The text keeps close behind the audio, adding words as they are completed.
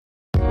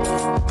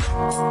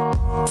Hey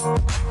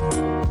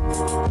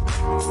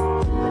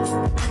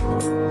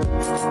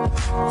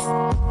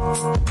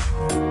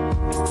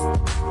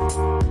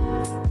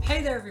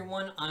there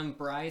everyone, I'm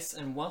Bryce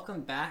and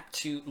welcome back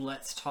to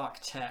Let's Talk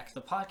Tech,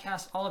 the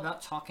podcast all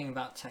about talking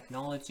about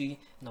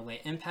technology and the way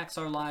it impacts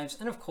our lives,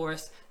 and of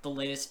course, the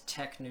latest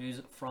tech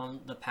news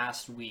from the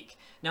past week.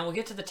 Now we'll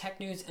get to the tech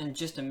news in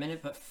just a minute,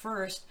 but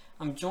first,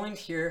 I'm joined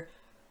here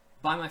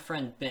by my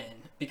friend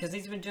Ben, because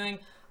he's been doing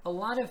a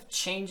lot of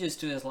changes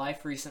to his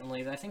life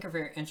recently that I think are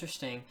very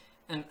interesting.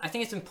 And I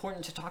think it's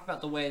important to talk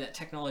about the way that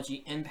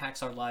technology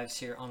impacts our lives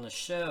here on the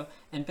show.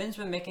 And Ben's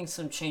been making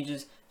some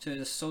changes to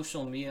his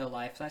social media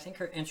life that I think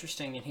are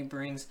interesting, and he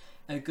brings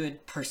a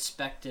good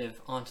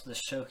perspective onto the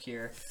show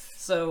here.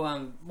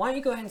 So why don't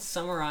you go ahead and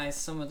summarize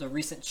some of the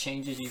recent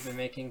changes you've been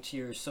making to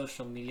your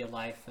social media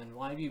life, and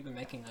why have you been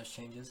making those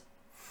changes?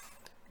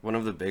 One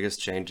of the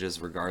biggest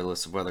changes,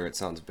 regardless of whether it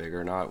sounds big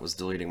or not, was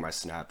deleting my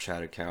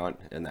Snapchat account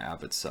and the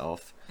app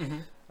itself.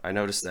 Mm-hmm. I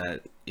noticed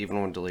that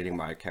even when deleting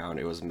my account,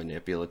 it was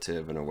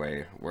manipulative in a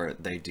way where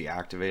they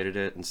deactivated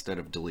it instead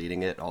of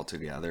deleting it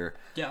altogether.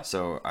 Yeah.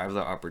 So I have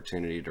the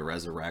opportunity to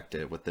resurrect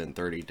it within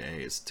 30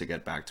 days to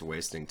get back to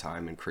wasting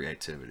time and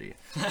creativity.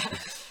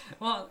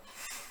 Well,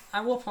 I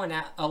will point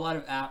out a lot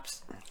of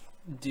apps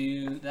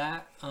do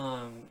that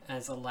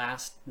as a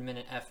last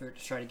minute effort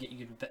to try to get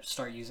you to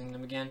start using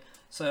them again.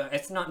 So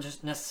it's not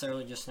just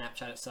necessarily just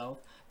Snapchat itself,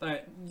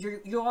 but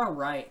you are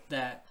right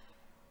that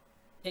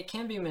it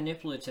can be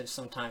manipulative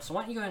sometimes. So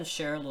why don't you go ahead and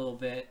share a little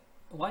bit?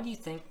 Why do you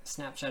think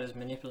Snapchat is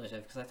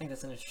manipulative? Because I think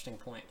that's an interesting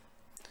point.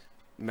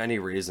 Many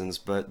reasons,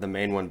 but the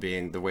main one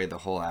being the way the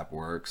whole app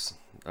works.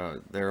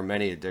 There are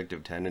many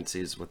addictive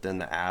tendencies within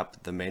the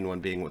app, the main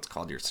one being what's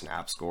called your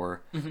snap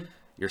score. Mm-hmm.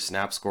 Your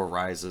snap score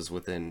rises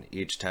within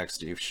each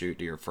text you shoot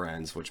to your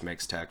friends, which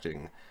makes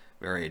texting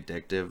very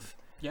addictive.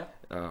 Yeah.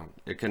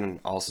 It can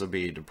also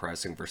be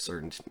depressing for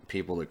certain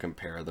people to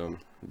compare them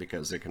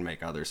because it can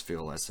make others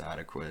feel less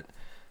adequate.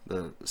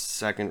 The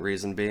second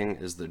reason being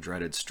is the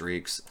dreaded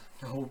streaks.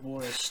 Oh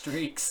boy,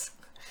 streaks.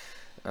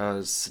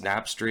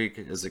 Snap streak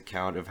is a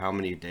count of how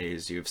many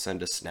days you've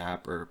sent a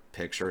snap or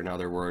picture, in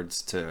other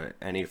words, to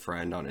any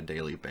friend on a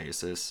daily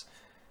basis.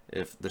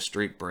 If the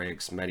streak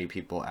breaks, many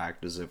people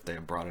act as if they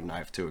have brought a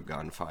knife to a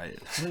gunfight.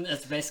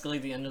 That's basically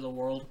the end of the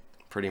world.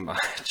 Pretty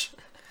much.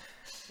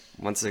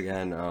 Once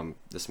again,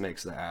 this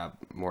makes the app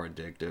more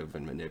addictive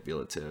and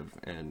manipulative,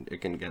 and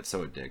it can get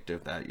so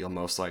addictive that you'll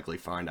most likely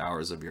find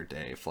hours of your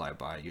day fly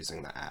by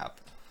using the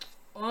app.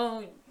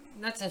 Well,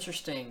 that's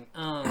interesting.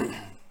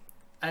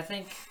 I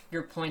think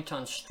your point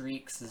on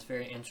streaks is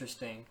very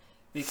interesting,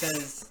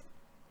 because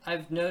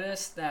I've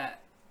noticed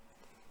that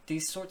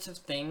these sorts of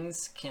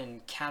things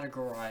can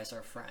categorize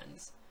our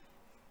friends.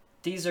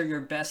 These are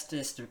your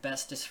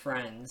bestest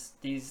friends.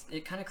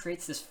 It kind of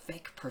creates this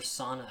fake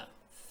persona,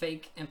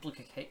 fake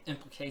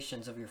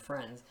implications of your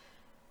friends.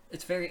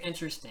 It's very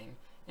interesting,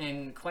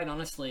 and quite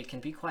honestly, it can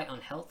be quite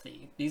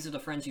unhealthy. These are the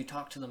friends you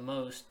talk to the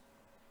most.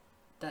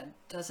 That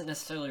doesn't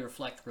necessarily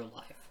reflect real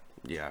life.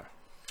 Yeah.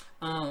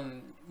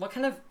 What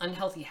kind of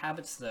unhealthy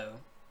habits, though,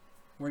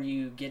 were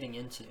you getting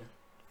into?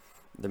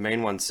 The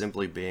main one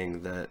simply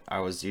being that I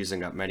was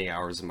using up many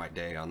hours of my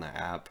day on the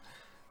app.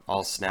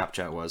 All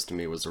Snapchat was to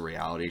me was a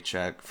reality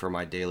check for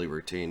my daily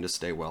routine to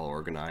stay well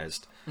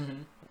organized.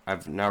 Mm-hmm.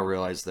 I've now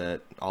realized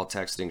that all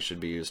texting should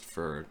be used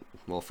for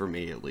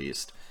me at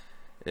least,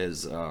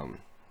 is,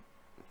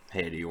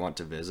 hey, do you want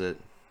to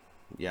visit?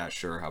 Yeah,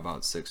 sure, how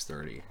about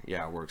 6:30?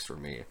 Yeah, it works for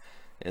me.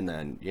 And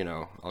then,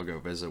 I'll go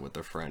visit with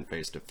a friend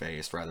face to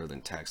face rather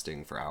than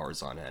texting for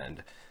hours on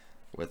end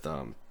with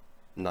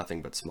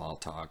nothing but small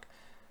talk.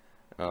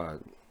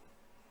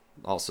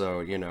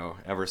 Also,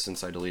 ever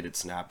since I deleted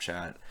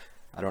Snapchat,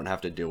 I don't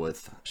have to deal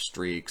with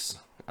streaks.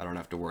 I don't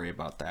have to worry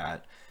about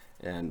that.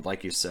 And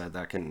like you said,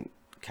 that can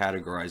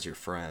categorize your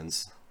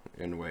friends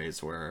in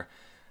ways where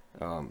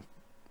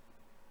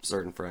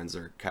certain friends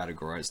are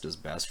categorized as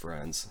best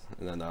friends,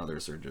 and then the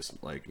others are just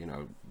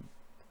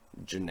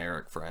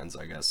generic friends,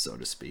 I guess, so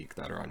to speak,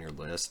 that are on your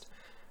list.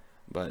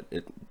 But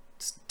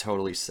it's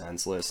totally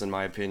senseless in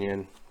my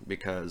opinion,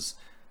 because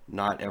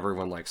not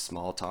everyone likes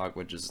small talk,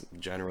 which is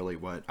generally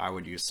what I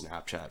would use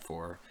Snapchat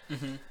for.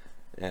 Mm-hmm.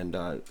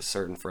 And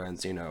certain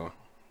friends,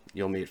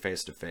 you'll meet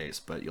face to face,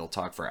 but you'll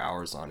talk for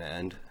hours on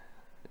end.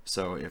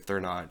 So if they're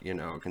not,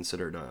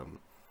 considered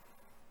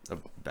a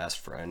best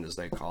friend, as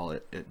they call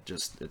it,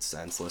 it's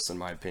senseless in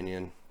my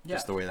opinion. Yeah.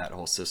 Just the way that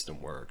whole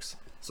system works.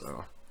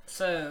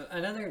 So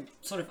another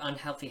sort of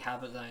unhealthy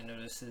habit that I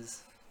notice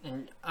is,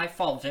 and I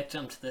fall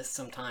victim to this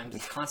sometimes,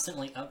 is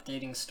constantly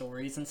updating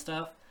stories and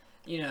stuff.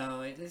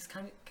 It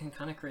can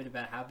kind of create a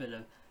bad habit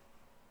of,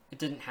 it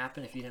didn't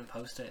happen if you didn't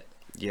post it.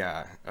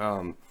 Yeah.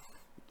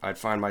 I'd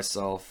find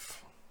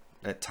myself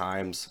at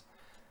times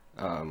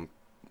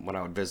when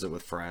I would visit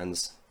with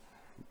friends,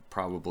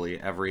 probably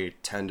every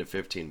 10 to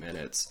 15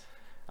 minutes,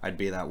 I'd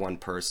be that one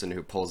person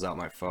who pulls out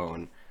my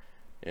phone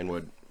and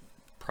would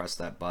press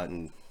that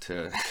button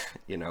to,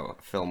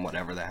 film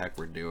whatever the heck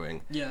we're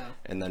doing. Yeah.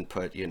 And then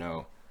put,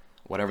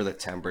 whatever the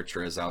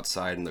temperature is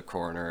outside in the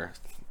corner,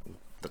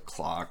 the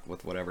clock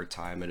with whatever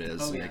time it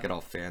is, Oh, make yeah. it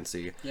all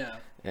fancy. Yeah.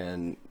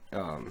 And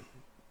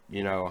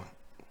you know,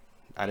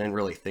 I didn't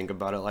really think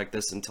about it like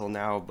this until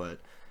now, but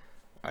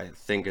I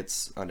think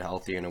it's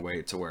unhealthy in a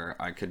way to where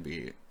I could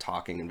be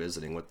talking and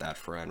visiting with that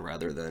friend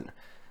rather than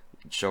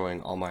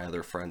showing all my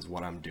other friends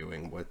what I'm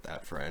doing with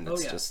that friend. Oh,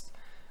 It's yeah. just,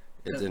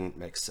 it didn't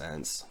make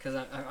sense. Because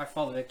I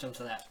fall victim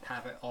to that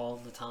habit all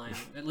the time,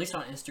 at least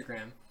on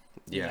Instagram.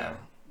 You Yeah. know,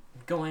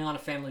 going on a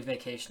family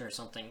vacation or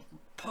something,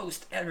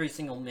 post every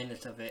single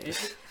minute of it.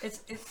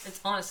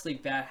 It's honestly a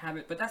bad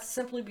habit, but that's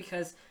simply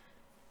because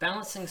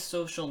balancing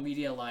social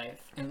media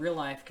life and real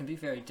life can be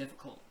very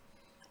difficult.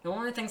 And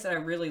one of the things that I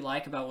really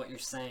like about what you're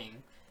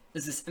saying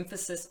is this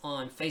emphasis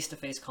on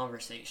face-to-face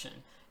conversation.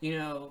 You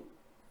know,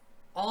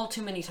 all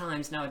too many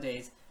times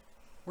nowadays,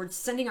 we're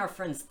sending our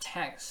friends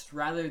text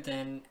rather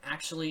than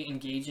actually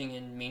engaging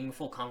in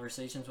meaningful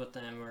conversations with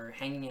them or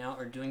hanging out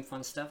or doing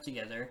fun stuff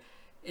together.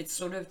 It's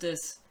sort of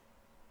this,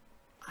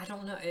 I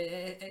don't know,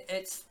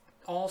 it's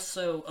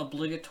also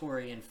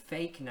obligatory and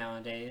fake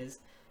nowadays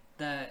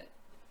that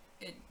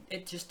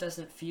it just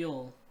doesn't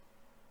feel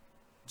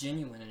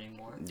genuine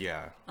anymore.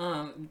 Yeah.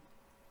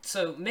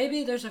 So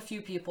maybe there's a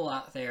few people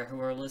out there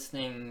who are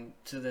listening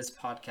to this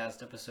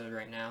podcast episode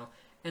right now,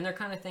 and they're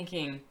kind of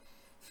thinking,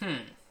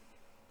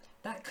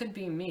 that could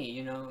be me,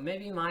 you know,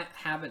 maybe my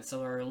habits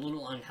are a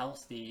little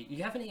unhealthy.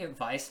 You have any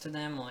advice to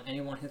them on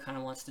anyone who kind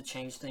of wants to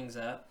change things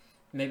up?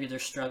 Maybe they're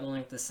struggling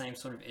with the same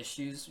sort of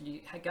issues.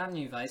 You got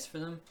any advice for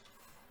them?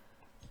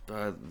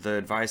 The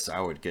advice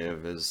I would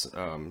give is,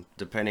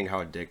 depending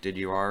how addicted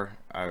you are,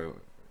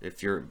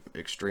 if you're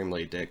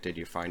extremely addicted,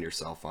 you find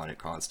yourself on it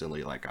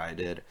constantly like I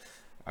did,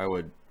 I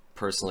would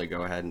personally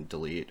go ahead and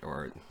delete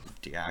or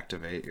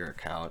deactivate your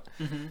account.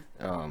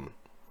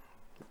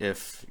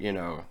 If, you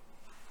know,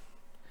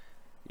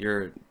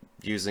 you're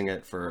using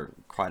it for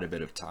quite a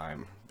bit of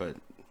time, but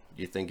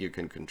you think you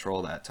can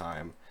control that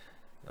time,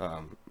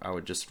 I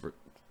would just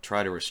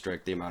try to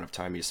restrict the amount of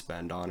time you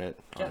spend on it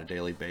on a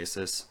daily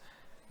basis.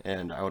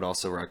 And I would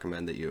also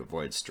recommend that you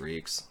avoid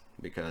streaks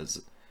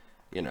because,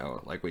 you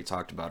know, like we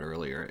talked about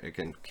earlier, it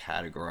can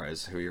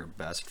categorize who your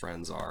best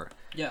friends are.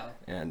 Yeah.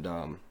 And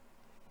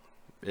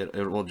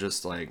it will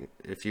just, like,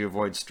 if you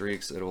avoid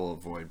streaks, it will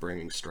avoid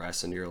bringing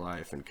stress into your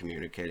life, and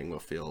communicating will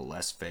feel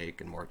less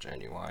fake and more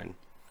genuine.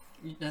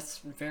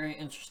 That's a very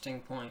interesting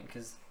point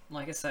because,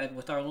 like I said,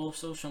 with our little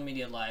social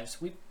media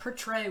lives, we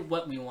portray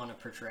what we want to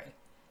portray.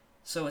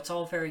 So it's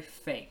all very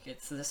fake.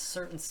 It's this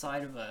certain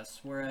side of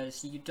us,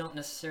 whereas you don't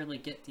necessarily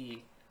get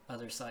the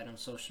other side on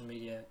social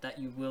media that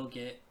you will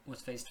get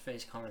with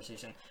face-to-face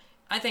conversation.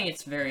 I think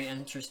it's very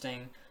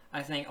interesting.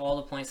 I think all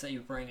the points that you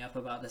bring up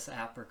about this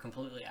app are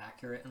completely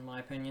accurate in my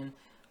opinion.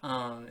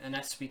 And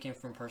that's speaking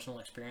from personal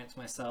experience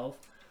myself.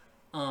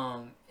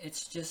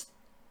 It's just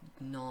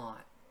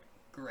not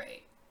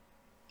great.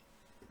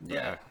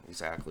 Yeah,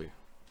 exactly.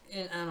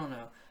 And I don't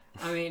know.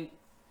 I mean,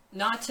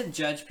 not to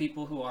judge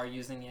people who are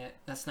using it.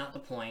 That's not the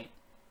point.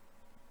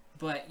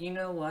 But you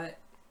know what?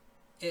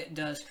 It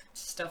does,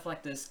 stuff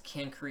like this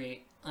can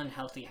create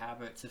unhealthy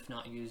habits if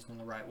not used in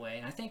the right way.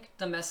 And I think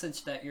the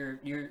message that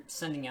you're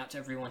sending out to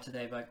everyone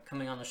today by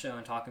coming on the show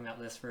and talking about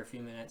this for a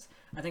few minutes,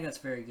 I think that's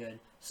very good.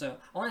 So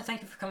I want to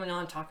thank you for coming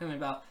on, talking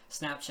about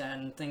Snapchat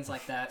and things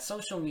like that,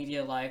 social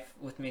media life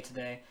with me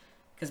today.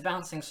 Because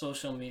balancing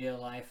social media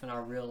life and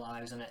our real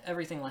lives and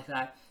everything like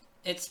that,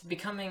 it's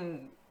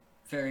becoming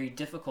very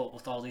difficult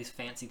with all these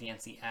fancy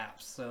dancy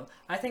apps. So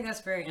I think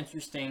that's very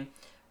interesting.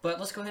 But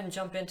let's go ahead and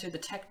jump into the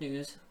tech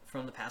news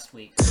from the past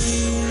week.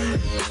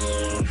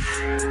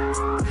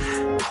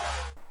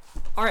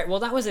 All right, well,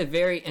 that was a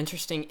very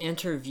interesting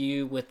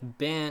interview with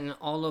Ben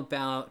all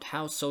about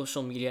how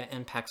social media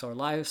impacts our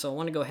lives. So I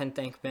want to go ahead and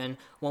thank Ben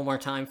one more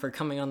time for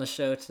coming on the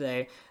show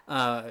today.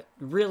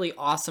 Really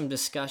awesome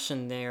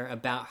discussion there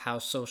about how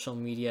social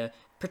media,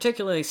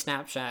 particularly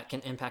Snapchat,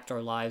 can impact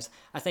our lives.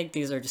 I think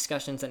these are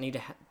discussions that need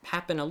to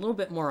happen a little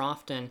bit more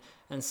often,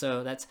 and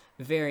so that's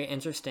very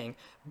interesting.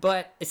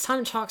 But it's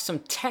time to talk some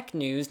tech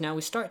news. Now,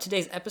 we start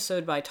today's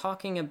episode by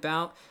talking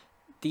about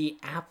the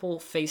Apple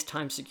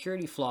FaceTime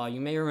security flaw.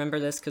 You may remember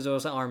this because it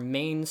was our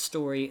main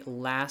story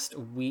last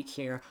week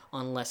here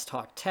on Let's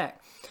Talk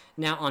Tech.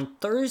 Now, on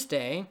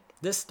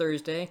this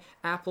Thursday,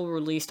 Apple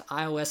released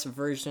iOS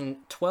version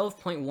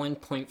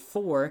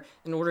 12.1.4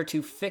 in order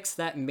to fix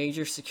that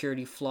major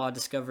security flaw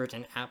discovered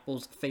in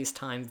Apple's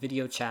FaceTime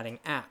video chatting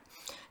app.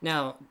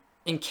 Now,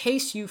 in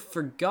case you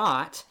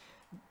forgot,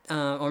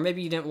 or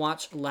maybe you didn't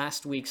watch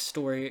last week's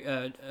story,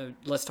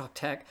 Let's Talk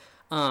Tech,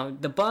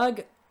 the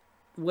bug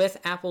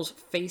with Apple's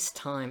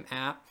FaceTime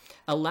app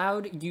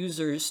allowed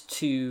users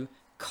to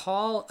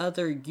call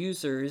other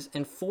users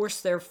and force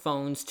their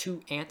phones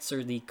to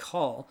answer the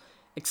call,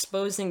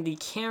 exposing the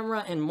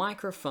camera and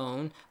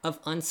microphone of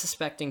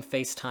unsuspecting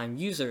FaceTime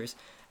users.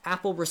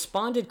 Apple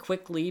responded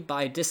quickly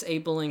by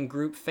disabling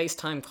group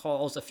FaceTime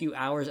calls a few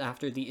hours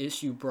after the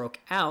issue broke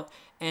out,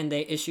 and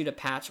they issued a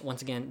patch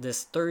once again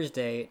this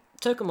Thursday.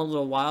 It took them a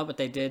little while, but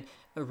they did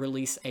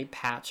release a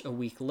patch a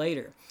week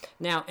later.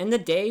 Now, in the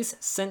days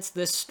since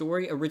this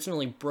story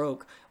originally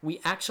broke,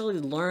 we actually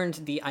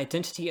learned the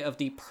identity of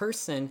the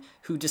person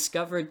who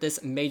discovered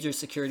this major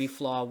security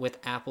flaw with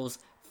Apple's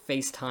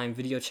FaceTime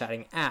video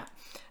chatting app.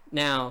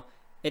 Now,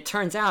 it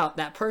turns out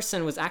that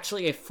person was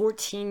actually a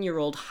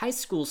 14-year-old high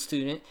school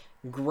student,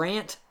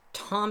 Grant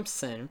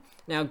Thompson.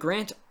 Now,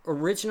 Grant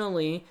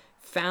originally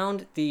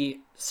found the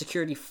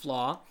security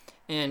flaw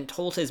and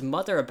told his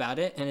mother about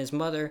it, and his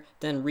mother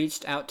then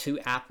reached out to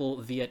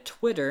Apple via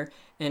Twitter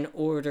in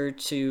order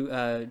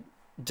to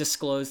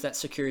disclose that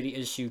security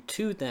issue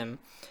to them.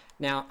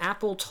 Now,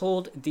 Apple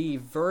told The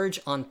Verge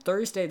on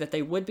Thursday that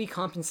they would be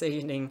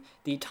compensating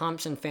the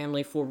Thompson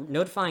family for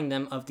notifying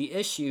them of the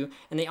issue,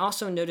 and they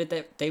also noted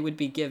that they would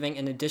be giving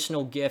an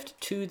additional gift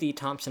to the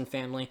Thompson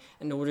family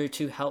in order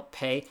to help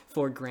pay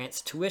for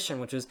Grant's tuition,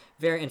 which was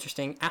very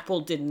interesting.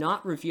 Apple did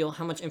not reveal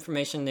how much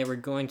information they were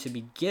going to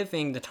be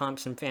giving the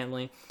Thompson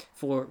family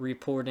for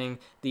reporting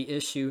the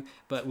issue,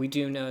 but we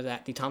do know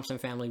that the Thompson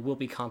family will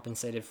be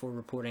compensated for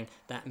reporting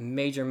that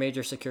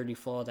major security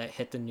flaw that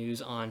hit the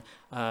news on,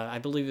 I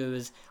believe it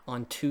was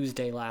on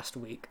Tuesday last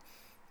week.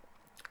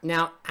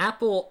 Now,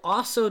 Apple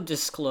also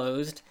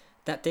disclosed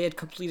that they had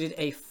completed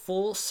a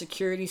full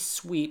security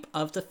sweep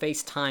of the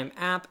FaceTime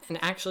app and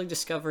actually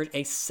discovered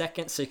a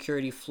second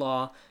security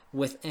flaw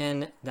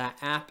within that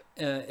app.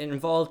 It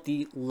involved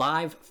the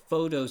live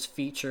photos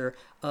feature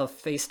of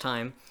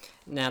FaceTime.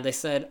 Now, they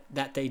said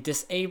that they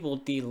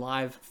disabled the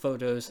live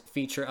photos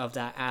feature of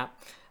that app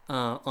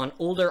on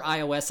older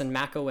iOS and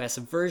macOS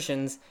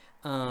versions.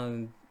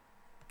 Kind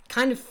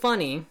of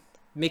funny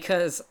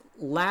because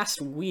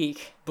last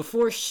week,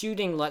 before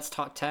shooting Let's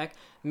Talk Tech,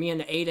 me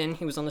and Aiden,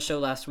 he was on the show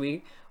last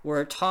week,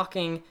 were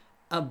talking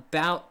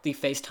about the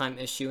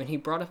FaceTime issue, and he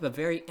brought up a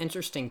very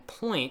interesting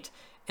point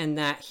in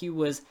that he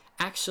was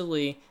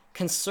actually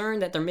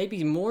concerned that there may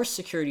be more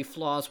security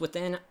flaws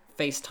within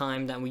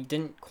FaceTime that we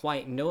didn't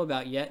quite know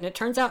about yet. And it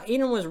turns out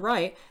Aiden was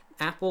right.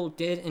 Apple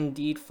did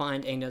indeed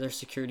find another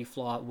security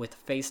flaw with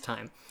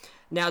FaceTime.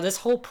 Now, this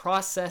whole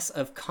process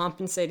of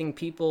compensating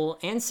people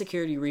and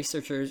security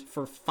researchers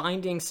for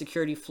finding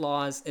security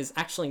flaws is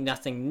actually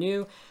nothing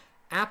new.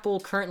 Apple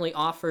currently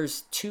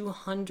offers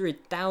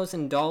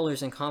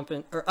 $200,000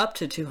 in or up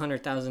to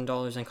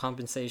 $200,000 in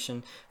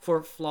compensation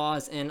for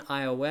flaws in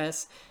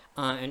iOS,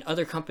 and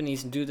other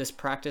companies do this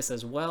practice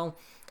as well.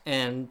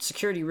 And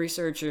security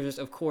researchers,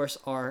 of course,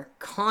 are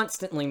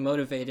constantly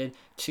motivated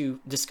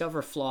to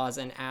discover flaws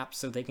in apps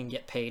so they can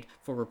get paid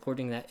for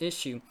reporting that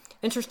issue.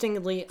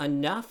 Interestingly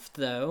enough,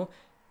 though,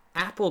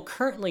 Apple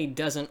currently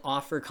doesn't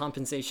offer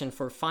compensation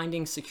for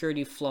finding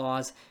security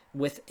flaws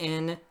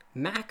within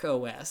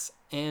macOS.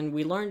 And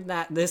we learned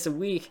that this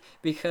week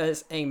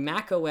because a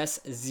macOS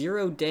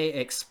zero-day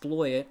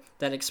exploit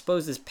that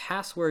exposes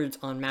passwords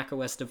on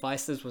macOS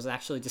devices was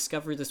actually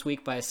discovered this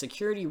week by a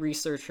security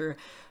researcher.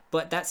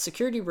 But that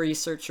security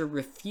researcher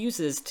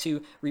refuses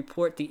to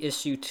report the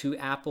issue to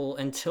Apple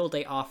until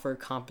they offer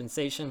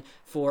compensation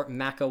for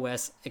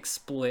macOS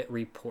exploit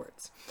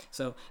reports.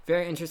 So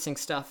very interesting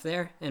stuff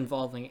there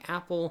involving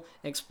Apple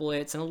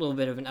exploits and a little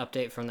bit of an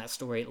update from that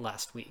story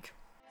last week.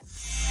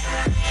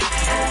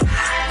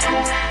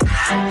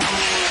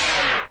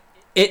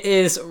 It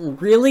is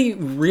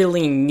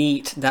really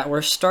neat that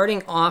we're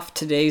starting off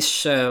today's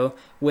show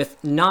with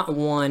not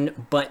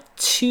one, but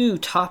two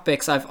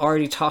topics I've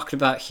already talked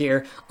about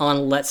here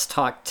on Let's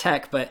Talk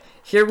Tech, but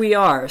here we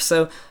are.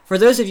 So for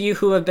those of you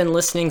who have been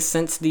listening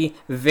since the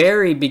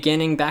very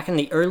beginning, back in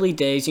the early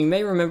days, you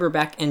may remember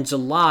back in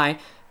July,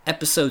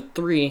 episode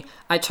 3,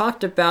 I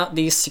talked about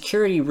these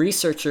security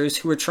researchers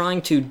who were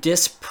trying to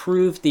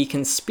disprove the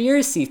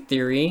conspiracy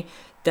theory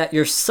that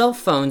your cell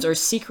phones are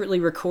secretly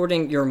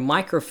recording your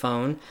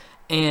microphone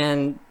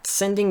and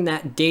sending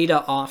that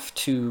data off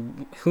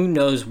to who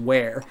knows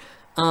where.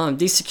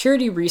 These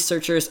security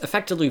researchers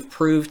effectively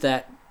proved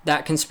that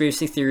that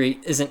conspiracy theory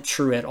isn't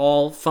true at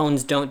all.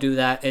 Phones don't do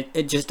that.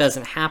 It just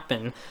doesn't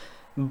happen.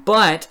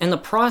 But in the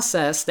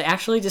process, they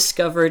actually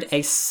discovered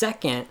a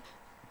second,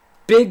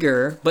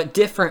 bigger, but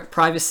different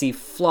privacy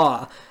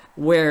flaw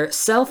where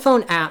cell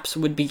phone apps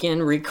would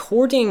begin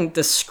recording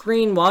the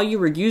screen while you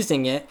were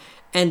using it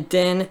and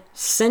then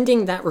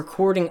sending that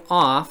recording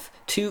off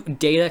to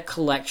data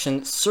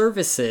collection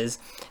services.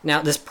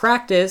 Now, this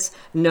practice,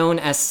 known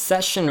as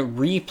session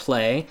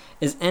replay,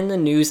 is in the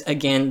news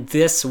again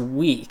this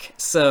week.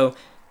 So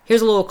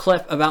here's a little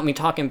clip about me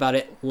talking about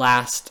it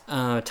last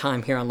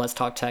time here on Let's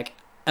Talk Tech,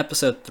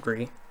 episode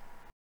 3.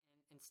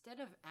 Instead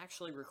of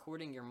actually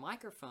recording your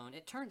microphone,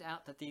 it turned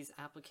out that these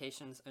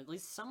applications, at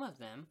least some of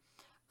them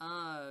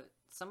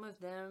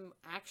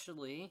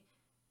actually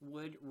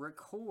would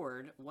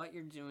record what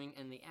you're doing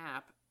in the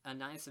app, a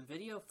nice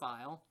video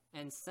file,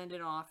 and send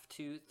it off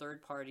to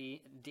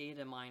third-party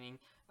data mining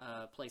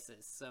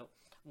places. So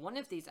one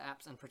of these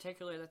apps in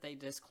particular that they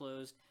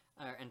disclosed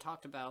and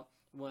talked about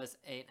was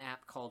an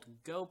app called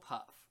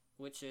GoPuff,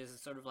 which is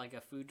sort of like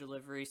a food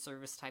delivery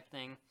service type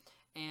thing.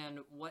 And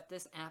what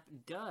this app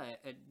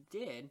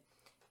did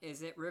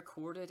is it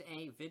recorded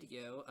a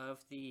video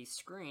of the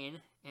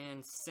screen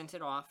and sent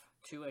it off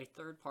to a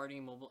third-party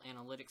mobile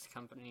analytics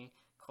company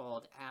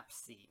called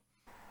AppSeed.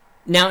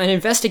 Now, an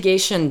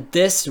investigation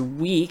this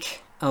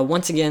week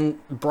once again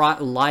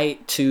brought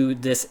light to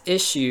this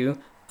issue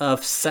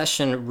of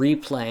session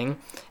replaying,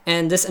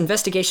 and this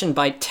investigation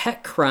by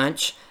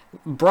TechCrunch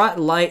brought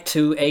light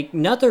to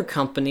another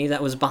company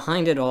that was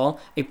behind it all,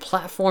 a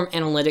platform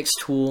analytics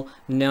tool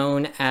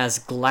known as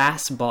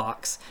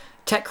Glassbox.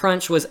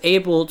 TechCrunch was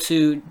able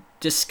to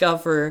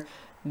discover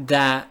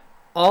that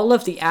all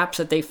of the apps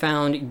that they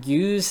found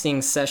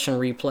using session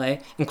replay,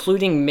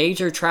 including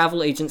major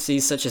travel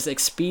agencies such as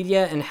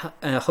Expedia and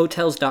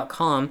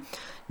Hotels.com,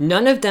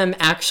 none of them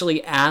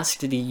actually asked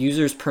the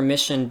user's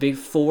permission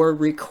before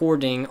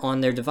recording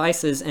on their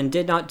devices and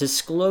did not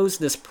disclose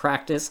this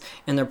practice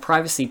in their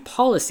privacy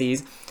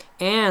policies,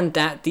 and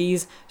that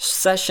these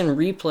session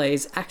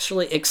replays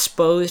actually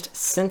exposed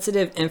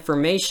sensitive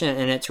information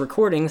in its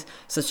recordings,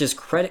 such as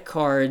credit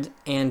card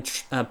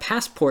and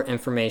passport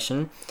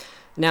information.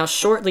 Now,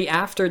 shortly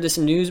after this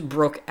news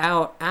broke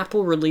out,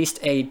 Apple released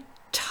a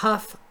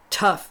tough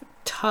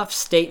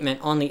statement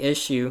on the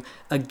issue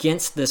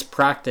against this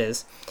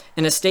practice.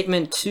 In a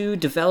statement to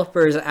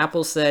developers,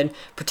 Apple said,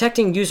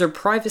 "Protecting user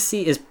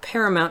privacy is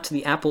paramount to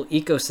the Apple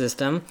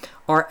ecosystem.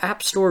 Our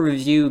App Store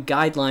review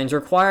guidelines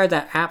require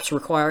that apps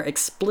require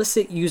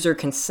explicit user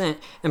consent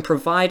and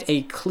provide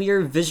a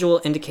clear visual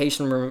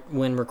indication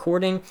when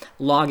recording,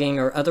 logging,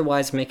 or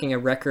otherwise making a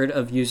record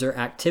of user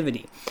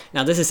activity."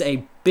 Now, this is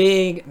a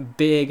big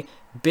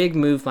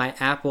move by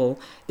Apple.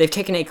 They've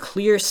taken a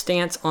clear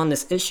stance on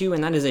this issue,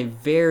 and that is a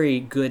very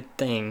good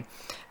thing.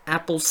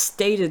 Apple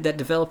stated that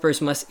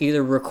developers must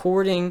either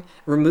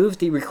remove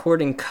the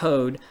recording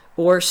code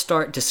or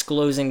start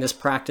disclosing this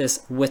practice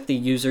with the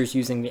users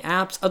using the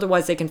apps.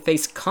 Otherwise, they can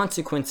face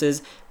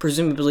consequences,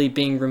 presumably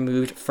being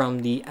removed from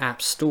the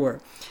App Store.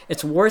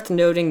 It's worth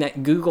noting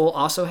that Google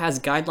also has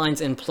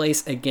guidelines in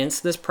place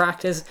against this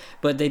practice,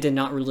 but they did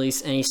not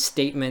release any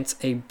statements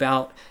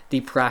about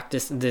the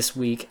practice this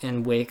week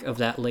in wake of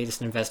that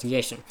latest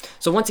investigation.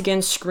 So once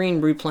again,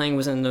 screen replaying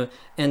was in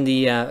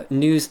the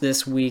news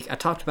this week. I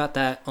talked about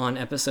that on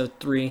episode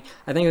 3.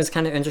 I think it was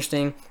kind of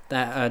interesting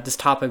that this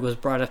topic was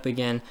brought up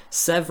again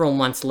several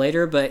months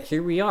later, but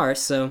here we are.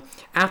 So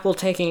Apple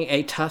taking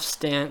a tough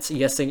stance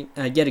yet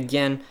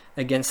again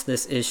against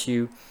this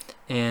issue,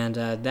 and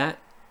that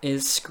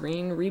is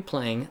screen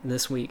replaying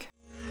this week.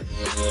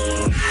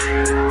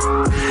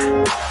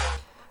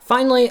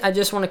 Finally, I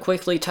just want to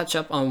quickly touch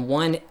up on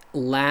one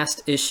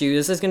last issue.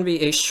 This is going to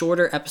be a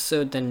shorter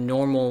episode than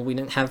normal. We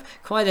didn't have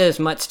quite as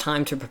much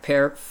time to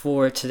prepare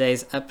for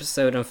today's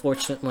episode,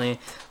 unfortunately.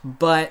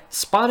 But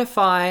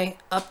Spotify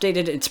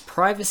updated its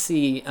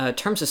privacy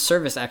terms of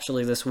service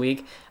actually this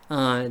week.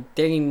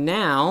 They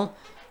now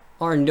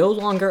are no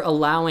longer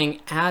allowing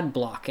ad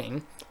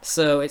blocking.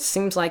 So it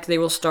seems like they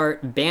will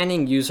start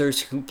banning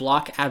users who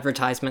block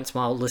advertisements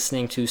while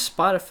listening to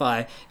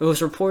Spotify. It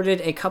was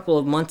reported a couple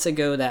of months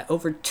ago that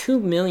over 2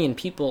 million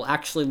people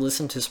actually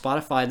listen to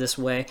Spotify this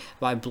way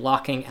by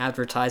blocking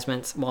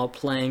advertisements while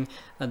playing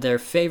their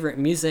favorite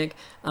music.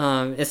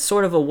 It's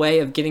sort of a way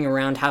of getting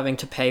around having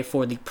to pay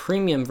for the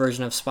premium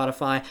version of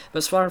Spotify,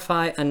 but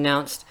Spotify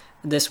announced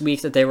this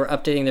week that they were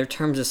updating their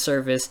terms of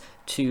service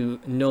to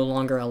no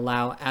longer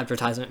allow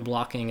advertisement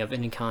blocking of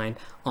any kind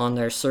on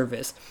their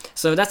service.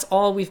 So that's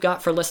all we've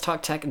got for Let's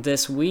Talk Tech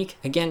this week.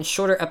 Again,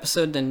 shorter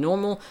episode than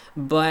normal,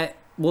 but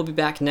we'll be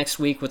back next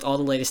week with all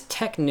the latest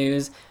tech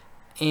news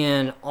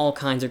and all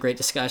kinds of great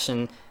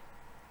discussion.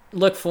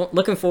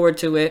 Looking forward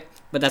to it,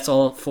 but that's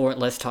all for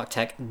Let's Talk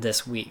Tech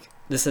this week.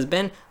 This has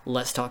been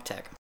Let's Talk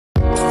Tech.